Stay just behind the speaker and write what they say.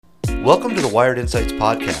Welcome to the Wired Insights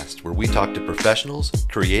podcast, where we talk to professionals,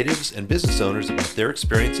 creatives, and business owners about their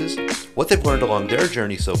experiences, what they've learned along their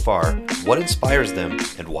journey so far, what inspires them,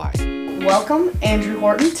 and why. Welcome, Andrew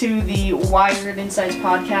Horton, to the Wired Insights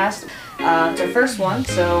podcast. It's our first one,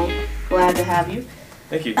 so glad to have you.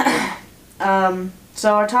 Thank you.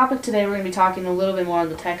 So our topic today, we're going to be talking a little bit more on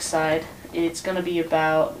the tech side. It's going to be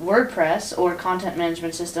about WordPress or content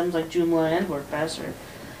management systems like Joomla and WordPress or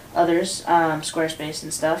others, Squarespace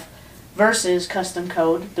and stuff, versus custom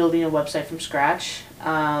code, building a website from scratch,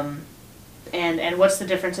 and what's the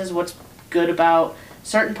differences, what's good about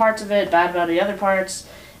certain parts of it, bad about the other parts,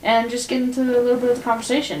 and just get into a little bit of the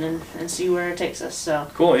conversation and see where it takes us.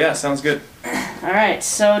 So Cool, yeah, sounds good. all right,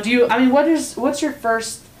 so what's your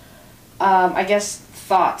first,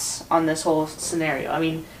 thoughts on this whole scenario? I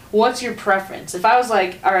mean, what's your preference? If I was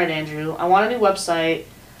like, all right, Andrew, I want a new website,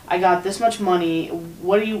 I got this much money,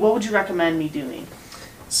 what would you recommend me doing?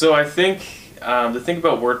 So I think the thing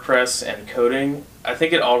about WordPress and coding, I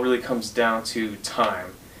think it all really comes down to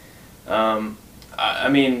time. I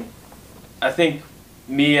think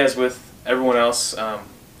me, as with everyone else,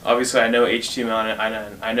 obviously I know HTML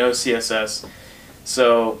and I know CSS,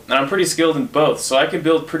 and I'm pretty skilled in both, so I can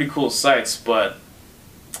build pretty cool sites, but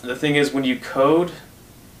the thing is, when you code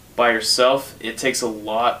by yourself, it takes a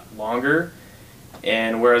lot longer,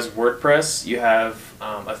 and whereas WordPress, you have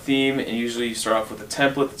a theme, and usually you start off with a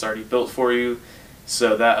template that's already built for you,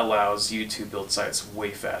 so that allows you to build sites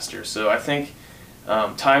way faster. So I think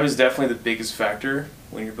time is definitely the biggest factor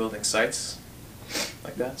when you're building sites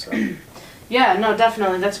like that. So. Yeah, no,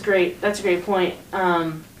 definitely. That's a great point.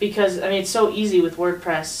 Because it's so easy with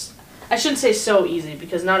WordPress. I shouldn't say so easy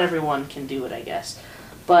because not everyone can do it, I guess.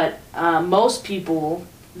 But most people,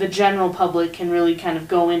 the general public, can really kind of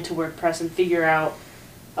go into WordPress and figure out,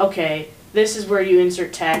 okay, this is where you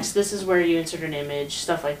insert text, this is where you insert an image,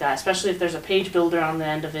 stuff like that. Especially if there's a page builder on the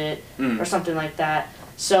end of it or something like that.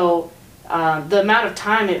 So the amount of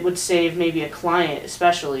time it would save maybe a client,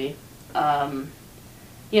 especially.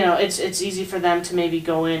 It's easy for them to maybe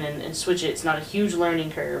go in and switch it. It's not a huge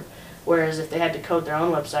learning curve. Whereas if they had to code their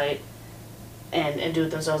own website and do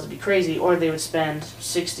it themselves, it'd be crazy. Or they would spend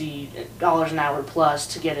 $60 an hour plus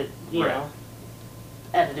to get it,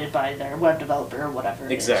 edited by their web developer or whatever.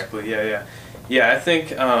 Exactly. Yeah. I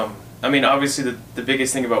think. Obviously, the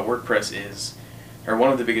biggest thing about WordPress is, or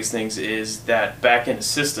one of the biggest things is that back-end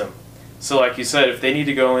system. So, like you said, if they need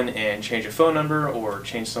to go in and change a phone number or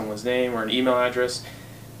change someone's name or an email address,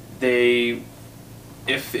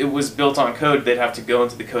 if it was built on code, they'd have to go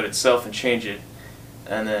into the code itself and change it,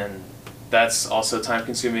 and then that's also time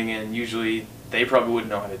consuming, and usually they probably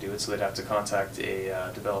wouldn't know how to do it, so they'd have to contact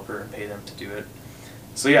a developer and pay them to do it.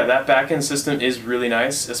 So yeah, that backend system is really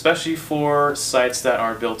nice, especially for sites that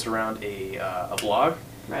are built around a blog.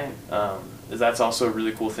 Right. That's also a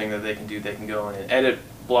really cool thing that they can do. They can go in and edit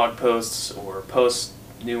blog posts or post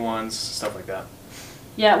new ones, stuff like that.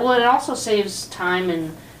 Yeah, well, it also saves time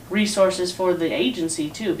and resources for the agency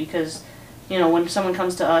too, because when someone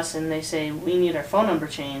comes to us and they say we need our phone number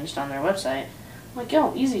changed on their website, I'm like,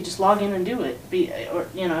 yo, easy, just log in and do it.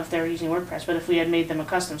 If they're using WordPress. But if we had made them a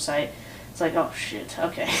custom site, it's like, oh shit,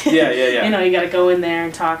 okay. Yeah. You got to go in there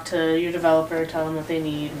and talk to your developer, tell them what they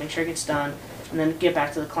need, make sure it gets done, and then get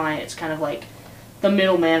back to the client. It's kind of like the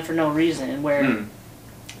middleman for no reason, where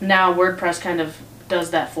now WordPress kind of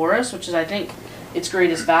does that for us, which is, I think, its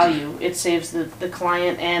greatest value. It saves the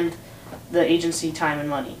client and the agency time and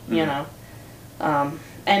money,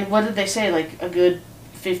 and what did they say, like a good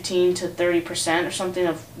 15 to 30% or something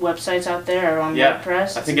of websites out there are on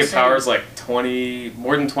WordPress? I think it powers like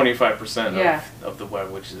more than 25% of the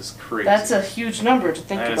web, which is crazy. That's a huge number to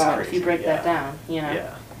think about if you break that down,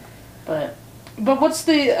 Yeah. But what's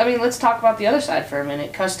let's talk about the other side for a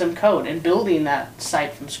minute, custom code and building that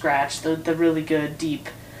site from scratch, the really good, deep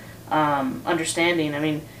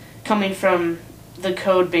understanding. Coming from the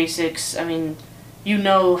code basics,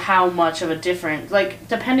 how much of a different,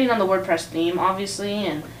 depending on the WordPress theme, obviously,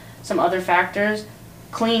 and some other factors,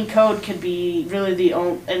 clean code could be really the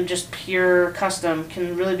only, and just pure custom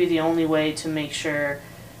can really be the only way to make sure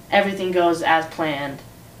everything goes as planned,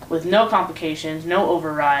 with no complications, no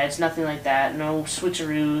overrides, nothing like that, no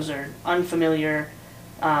switcheroos or unfamiliar,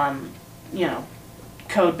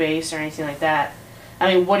 code base or anything like that.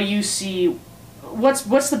 What do you see?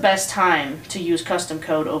 What's the best time to use custom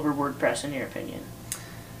code over WordPress, in your opinion?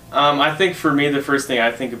 I think for me, the first thing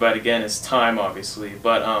I think about again is time, obviously.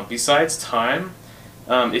 But besides time,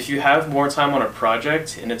 if you have more time on a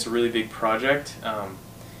project and it's a really big project,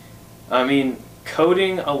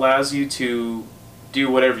 coding allows you to do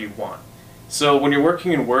whatever you want. So when you're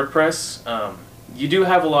working in WordPress, you do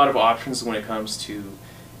have a lot of options when it comes to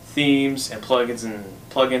themes and plugins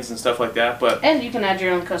and stuff like that. But and you can add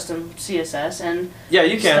your own custom CSS and yeah,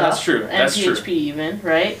 you can. That's true. And that's PHP true. even,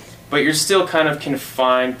 right? But you're still kind of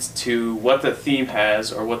confined to what the theme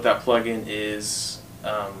has or what that plugin is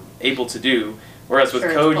able to do. Whereas with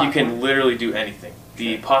Sure, it's code, you platform. can literally do anything.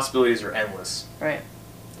 The possibilities are endless. Right.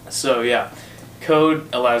 So yeah, code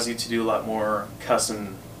allows you to do a lot more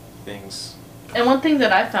custom things. And one thing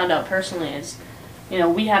that I found out personally is, you know,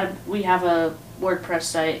 we have a WordPress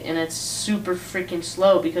site and it's super freaking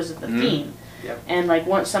slow because of the theme. Yep. And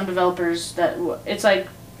like some developers it's like,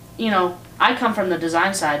 you know, I come from the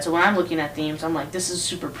design side, so when I'm looking at themes, I'm like, this is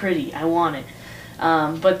super pretty, I want it.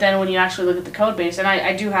 But then when you actually look at the code base, and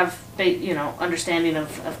I do have understanding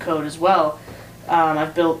of code as well.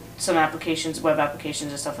 I've built some applications, web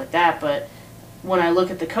applications and stuff like that, but when I look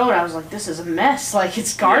at the code, I was like, this is a mess. Like,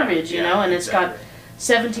 it's garbage, you know, and exactly. it's got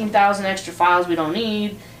 17,000 extra files we don't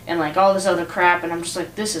need, and like all this other crap, and I'm just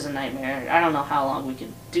like, this is a nightmare. I don't know how long we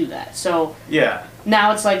can do that. So yeah,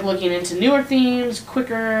 now it's like looking into newer themes,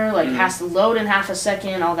 quicker, like has to load in half a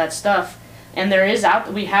second, all that stuff. And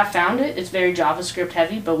we have found it. It's very JavaScript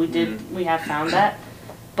heavy, but we have found that.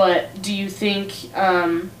 But do you think,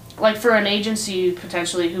 like for an agency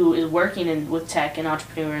potentially who is working with tech and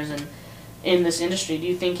entrepreneurs and in this industry, do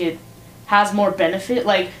you think it has more benefit?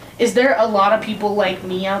 Like, is there a lot of people like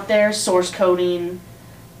me out there source coding,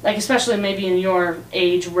 like especially maybe in your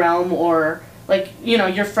age realm, or like, you know,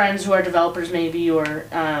 your friends who are developers maybe, or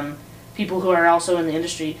people who are also in the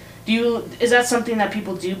industry? Is that something that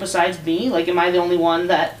people do besides me? Like, am I the only one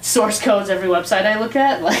that source codes every website I look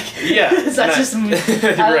at? Like, yeah, is that just me?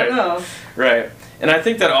 I don't know. Right. And I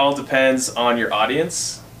think that all depends on your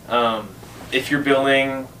audience. If you're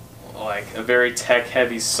building like a very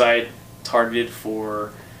tech-heavy site targeted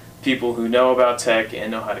for people who know about tech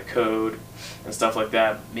and know how to code and stuff like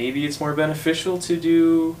that, maybe it's more beneficial to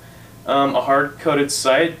do a hard-coded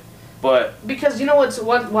site. But because you know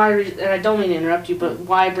why, and I don't mean to interrupt you, but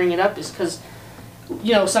why I bring it up is because,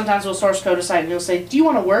 you know, sometimes we'll source code a site and you'll say, do you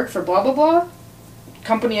want to work for blah blah blah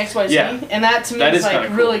company XYZ? Yeah. And that to me That is is like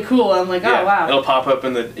kinda really cool. I'm like, yeah, oh wow. it'll pop up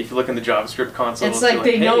if you look in the JavaScript console. It's like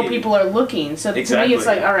they know hey. people are looking. So to Exactly, me it's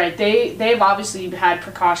like, yeah. all right, they've obviously had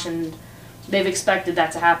precaution. They've expected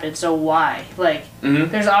that to happen, so why? Like,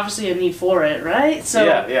 there's obviously a need for it, right? So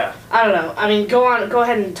yeah. I don't know. I mean, go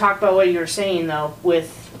ahead and talk about what you were saying though,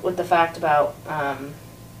 with the fact about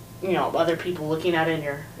you know, other people looking at it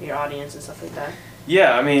in your audience and stuff like that.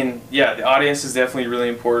 Yeah, I mean, yeah, the audience is definitely really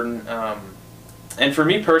important. And for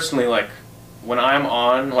me personally, like when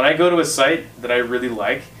I go to a site that I really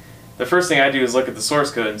like, the first thing I do is look at the source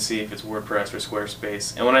code and see if it's WordPress or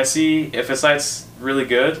Squarespace. And when I see if a site's really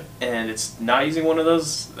good and it's not using one of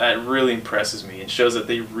those, that really impresses me. It shows that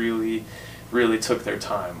they really, really took their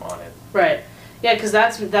time on it. Right. Yeah, because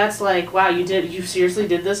that's like, wow, you seriously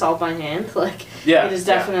did this all by hand? Like, Yeah, it is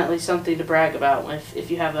definitely something to brag about if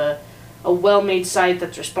you have a well-made site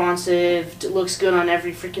that's responsive, looks good on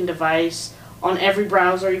every freaking device, on every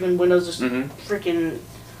browser, even Windows is freaking,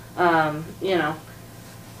 you know,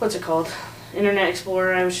 what's it called? Internet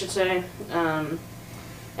Explorer, I should say, and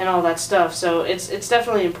all that stuff. So it's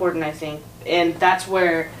definitely important, I think, and that's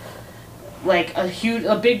where like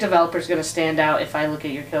a big developer is going to stand out if I look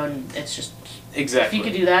at your code and it's just exactly. if you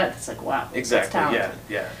could do that, it's like wow, Exactly. that's Yeah. talented.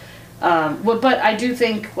 Yeah. But I do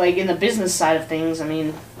think like in the business side of things, I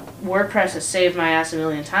mean, WordPress has saved my ass a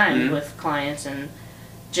million times with clients and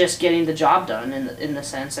just getting the job done in the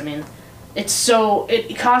sense. I mean,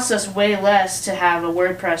 it costs us way less to have a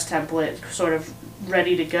WordPress template sort of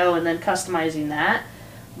ready to go and then customizing that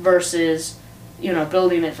versus, you know,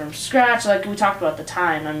 building it from scratch. Like we talked about the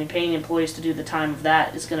time. I mean, paying employees to do the time of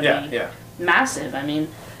that is going to be massive. I mean,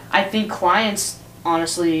 I think clients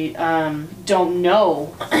honestly don't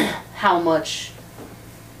know how much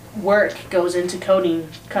work goes into coding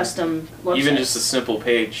custom websites. Even just a simple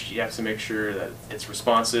page, you have to make sure that it's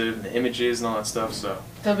responsive and the images and all that stuff. So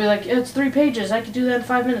they'll be like, it's 3 pages. I could do that in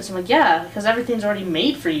 5 minutes. I'm like, yeah, because everything's already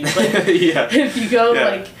made for you. But yeah. if you go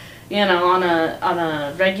like, you know, on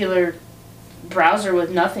a regular browser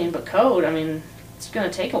with nothing but code, I mean, it's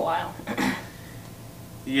gonna take a while.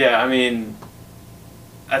 Yeah, I mean,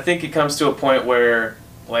 I think it comes to a point where,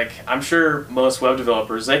 like, I'm sure most web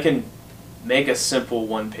developers, they can make a simple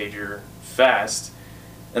one-pager fast,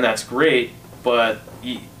 and that's great, but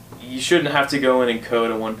you shouldn't have to go in and code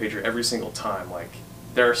a one-pager every single time. Like,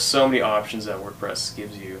 there are so many options that WordPress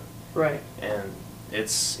gives you. Right. And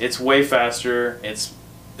it's way faster,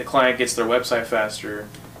 the client gets their website faster,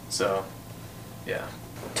 so, yeah.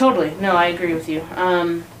 Totally. No, I agree with you.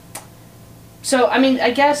 So I mean,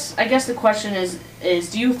 I guess the question is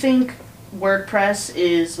do you think WordPress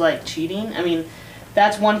is like cheating? I mean,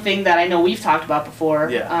 that's one thing that I know we've talked about before.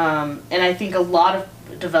 Yeah. And I think a lot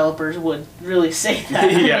of developers would really say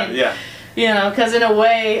that. Yeah, I mean, yeah. You know, because in a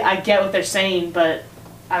way, I get what they're saying, but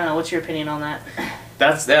I don't know. What's your opinion on that?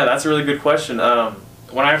 That's a really good question.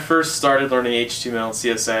 When I first started learning HTML and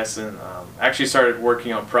CSS and actually started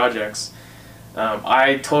working on projects,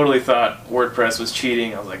 I totally thought WordPress was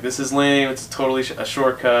cheating. I was like, this is lame. It's totally a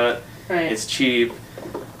shortcut. Right. It's cheap.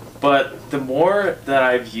 But the more that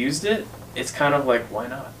I've used it, it's kind of like, why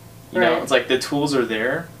not? You know, Right. it's like the tools are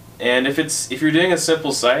there, and if you're doing a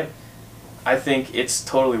simple site, I think it's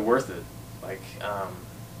totally worth it. Like,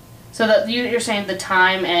 So that you're saying the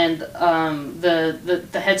time and the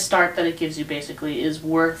head start that it gives you basically is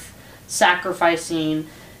worth sacrificing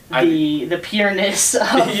the pureness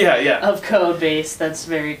of, yeah. of code base that's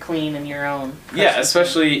very clean in your own. Yeah,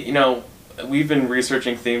 especially, you know, we've been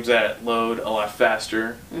researching themes that load a lot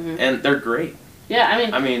faster, and they're great. Yeah,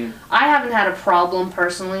 I mean, I haven't had a problem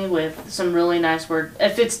personally with some really nice word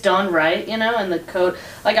if it's done right, you know, and the code.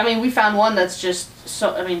 Like, I mean, we found one that's just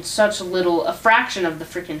such a fraction of the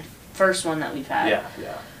freaking first one that we've had.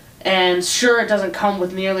 yeah. And sure, it doesn't come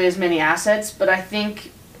with nearly as many assets, but I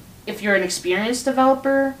think if you're an experienced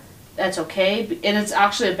developer, that's okay. And it's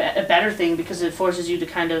actually a better thing because it forces you to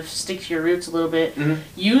kind of stick to your roots a little bit.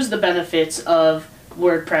 Use the benefits of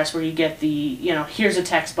WordPress where you get the, you know, here's a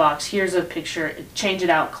text box, here's a picture, change it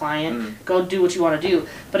out client, go do what you want to do.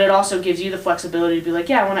 But it also gives you the flexibility to be like,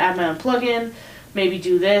 yeah, I want to add my own plugin, maybe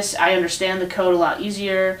do this. I understand the code a lot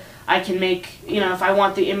easier. I can make, you know, if I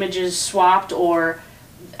want the images swapped or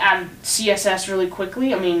add CSS really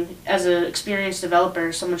quickly, I mean, as an experienced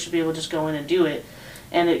developer, someone should be able to just go in and do it.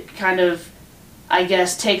 And it kind of, I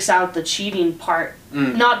guess, takes out the cheating part.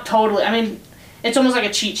 Not totally, I mean, it's almost like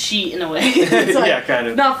a cheat sheet in a way. It's like, yeah, kind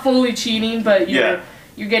of. not fully cheating, but you're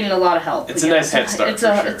getting a lot of help. It's a nice head start.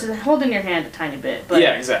 It's holding your hand a tiny bit. But,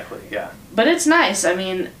 yeah, exactly. Yeah. But it's nice. I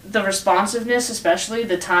mean, the responsiveness, especially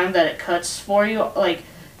the time that it cuts for you, like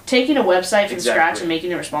taking a website from scratch and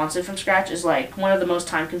making it responsive from scratch is like one of the most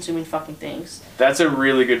time-consuming fucking things. That's a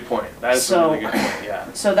really good point. That is a really good point.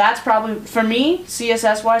 Yeah. So that's probably for me,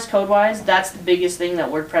 CSS-wise, code-wise, that's the biggest thing that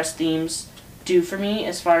WordPress themes do for me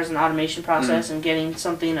as far as an automation process and getting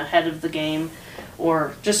something ahead of the game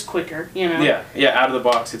or just quicker, you know? Yeah, out of the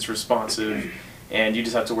box it's responsive and you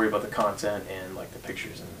just have to worry about the content and like the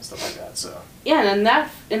pictures and stuff like that. So yeah, and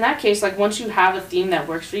in that case, like once you have a theme that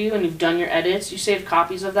works for you and you've done your edits, you save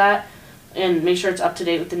copies of that and make sure it's up to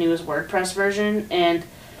date with the newest WordPress version, and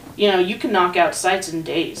you know, you can knock out sites in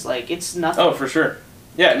days. Like it's nothing. Oh, for sure.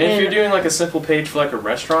 Yeah, and if you're doing like a simple page for like a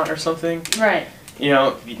restaurant or something, right? You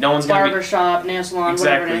know, no one's gonna barbershop, nail salon,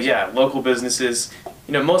 exactly. Whatever it is. Yeah, local businesses.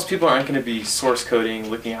 You know, most people aren't going to be source coding,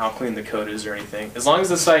 looking at how clean the code is or anything. As long as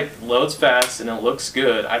the site loads fast and it looks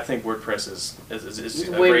good, I think WordPress is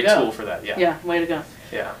a great tool for that. Yeah. Yeah, way to go.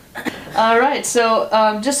 Yeah. All right,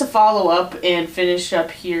 so just to follow up and finish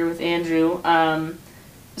up here with Andrew.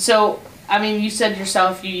 So, I mean, you said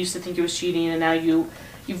yourself you used to think it was cheating, and now you've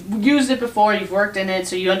used it before, you've worked in it,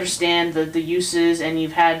 so you understand the uses, and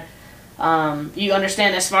you've had. You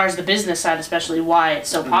understand as far as the business side, especially why it's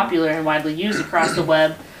so popular and widely used across the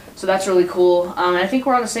web. So that's really cool. And I think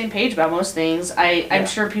we're on the same page about most things. I'm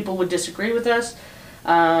sure people would disagray with us.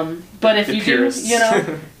 But if you do, you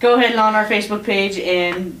know, go ahead and on our Facebook page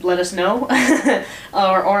and let us know,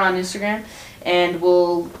 or on Instagram, and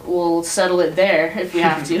we'll settle it there if we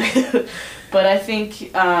have to. But I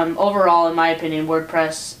think overall, in my opinion,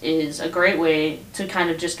 WordPress is a great way to kind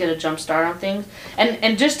of just get a jump start on things.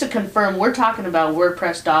 And just to confirm, we're talking about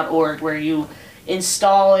WordPress.org, where you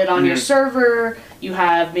install it on your server, you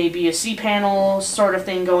have maybe a cPanel sort of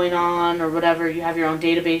thing going on or whatever, you have your own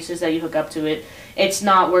databases that you hook up to it. It's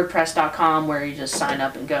not WordPress.com where you just sign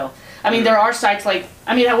up and go. I mean, there are sites like,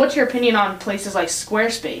 I mean, what's your opinion on places like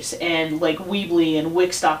Squarespace and like Weebly and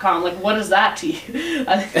Wix.com? Like, what is that to you?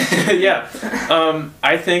 Yeah.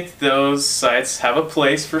 I think those sites have a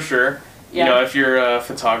place for sure. Yeah. You know, if you're a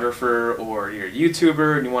photographer or you're a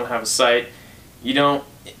YouTuber and you want to have a site, you know,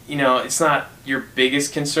 it's not your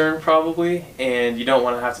biggest concern probably, and you don't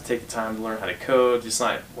want to have to take the time to learn how to code. It's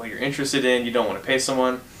not what you're interested in. You don't want to pay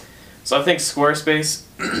someone. So I think Squarespace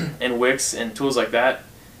and Wix and tools like that,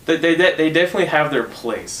 they definitely have their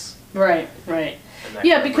place. Right.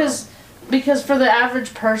 Yeah, because for the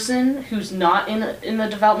average person who's not in the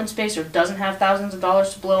development space or doesn't have thousands of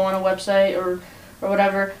dollars to blow on a website or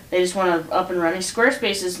whatever, they just want to up and running.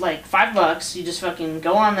 Squarespace is like $5. You just fucking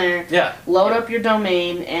go on there, load up your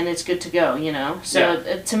domain, and it's good to go. You know.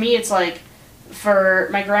 So to me, it's like for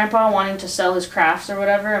my grandpa wanting to sell his crafts or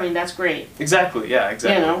whatever, I mean, that's great. Exactly. Yeah.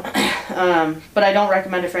 Exactly. You know, but I don't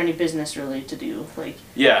recommend it for any business really to do. Like,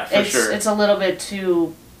 yeah, for sure. It's a little bit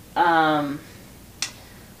too, I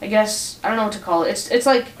guess, I don't know what to call it. It's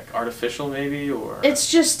like artificial maybe, or it's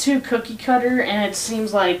just too cookie cutter, and it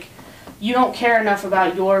seems like you don't care enough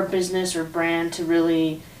about your business or brand to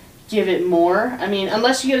really give it more. I mean,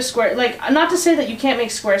 unless you get a Square, like, not to say that you can't make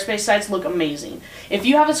Squarespace sites look amazing. If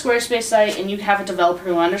you have a Squarespace site and you have a developer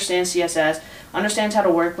who understands CSS, understands how to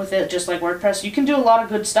work with it, just like WordPress, you can do a lot of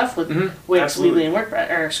good stuff with Wix, Weebly, and WordPress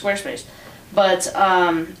or Squarespace. But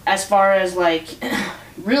as far as like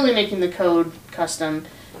really making the code custom,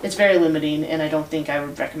 it's very limiting, and I don't think I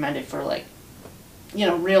would recommend it for like, you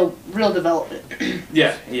know, real development.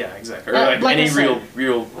 yeah, exactly. Or like any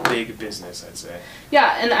real big business, I'd say.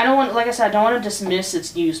 Yeah, and I don't want, like I said, I don't want to dismiss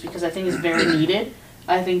its use because I think it's very needed.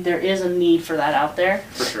 I think there is a need for that out there.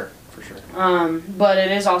 For sure. But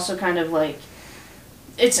it is also kind of like,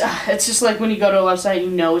 it's just like when you go to a website, you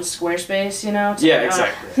know it's Squarespace, you know? It's yeah, like,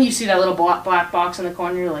 exactly. You see that little black box in the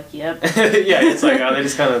corner, you're like, yep. yeah, it's like, they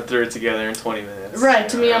just kind of threw it together in 20 minutes. Right,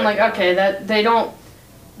 to me, I'm like, okay, that they don't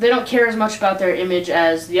care as much about their image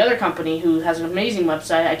as the other company who has an amazing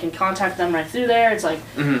website. I can contact them right through there. It's like,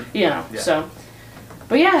 you know, so.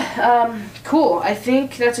 But yeah, cool. I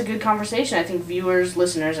think that's a good conversation. I think viewers,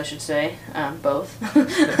 listeners, I should say, both,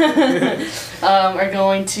 are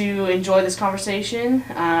going to enjoy this conversation.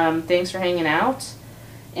 Thanks for hanging out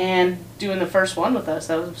and doing the first one with us.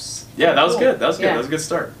 That was yeah, that was cool. good. That was good. Yeah. That was a good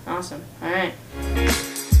start. Awesome. All right.